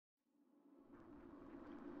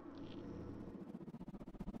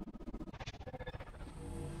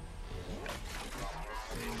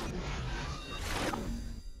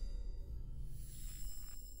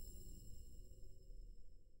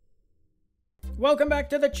Welcome back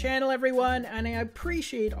to the channel, everyone, and I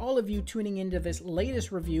appreciate all of you tuning into this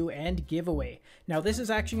latest review and giveaway. Now, this is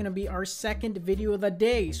actually going to be our second video of the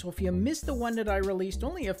day, so if you missed the one that I released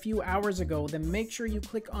only a few hours ago, then make sure you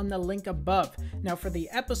click on the link above. Now, for the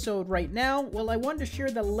episode right now, well, I wanted to share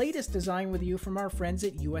the latest design with you from our friends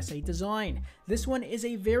at USA Design. This one is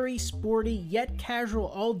a very sporty yet casual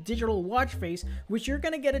all-digital watch face, which you're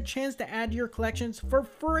going to get a chance to add to your collections for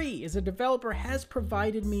free, as a developer has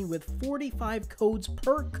provided me with 45 codes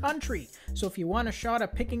per country. So if you want a shot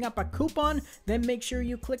at picking up a coupon, then make sure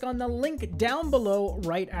you click on the link down below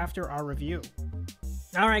right after our review.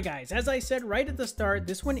 Alright guys, as I said right at the start,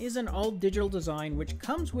 this one is an all-digital design which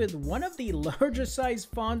comes with one of the largest size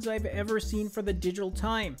fonts I've ever seen for the digital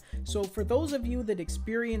time. So for those of you that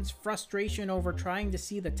experience frustration over trying to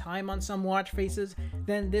see the time on some watch faces,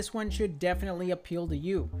 then this one should definitely appeal to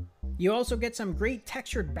you. You also get some great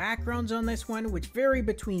textured backgrounds on this one, which vary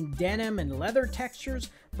between denim and leather textures,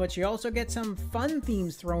 but you also get some fun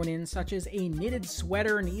themes thrown in, such as a knitted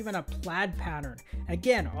sweater and even a plaid pattern.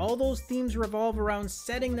 Again, all those themes revolve around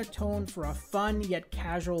setting the tone for a fun yet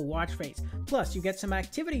casual watch face. Plus, you get some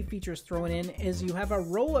activity features thrown in, as you have a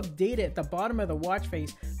row of data at the bottom of the watch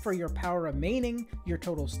face for your power remaining, your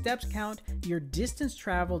total steps count, your distance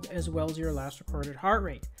traveled, as well as your last recorded heart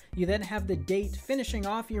rate. You then have the date finishing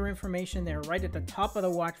off your information there right at the top of the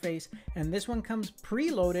watch face, and this one comes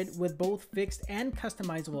preloaded with both fixed and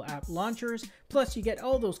customizable app launchers. Plus you get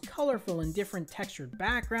all those colorful and different textured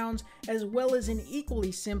backgrounds, as well as an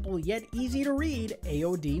equally simple yet easy to read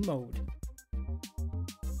AOD mode.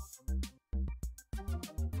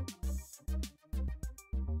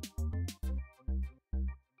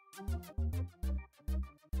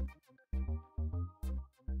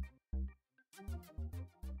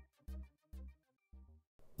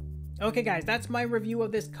 Okay guys, that's my review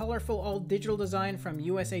of this colorful all-digital design from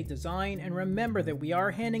USA Design, and remember that we are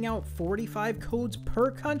handing out 45 codes per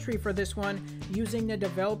country for this one using the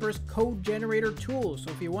developer's code generator tool. So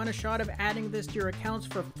if you want a shot of adding this to your accounts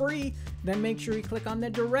for free, then make sure you click on the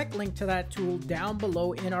direct link to that tool down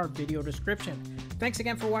below in our video description. Thanks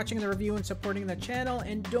again for watching the review and supporting the channel,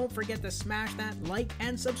 and don't forget to smash that like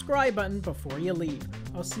and subscribe button before you leave.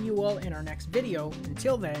 I'll see you all in our next video.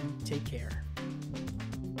 Until then, take care.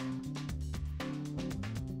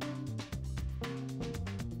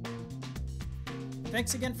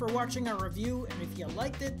 Thanks again for watching our review, and if you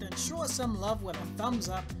liked it, then show us some love with a thumbs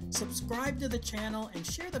up, subscribe to the channel, and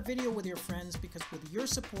share the video with your friends, because with your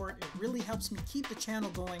support, it really helps me keep the channel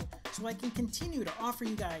going so I can continue to offer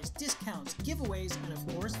you guys discounts, giveaways, and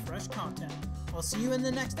of course, fresh content. I'll see you in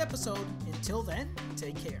the next episode. Until then,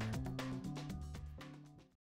 take care.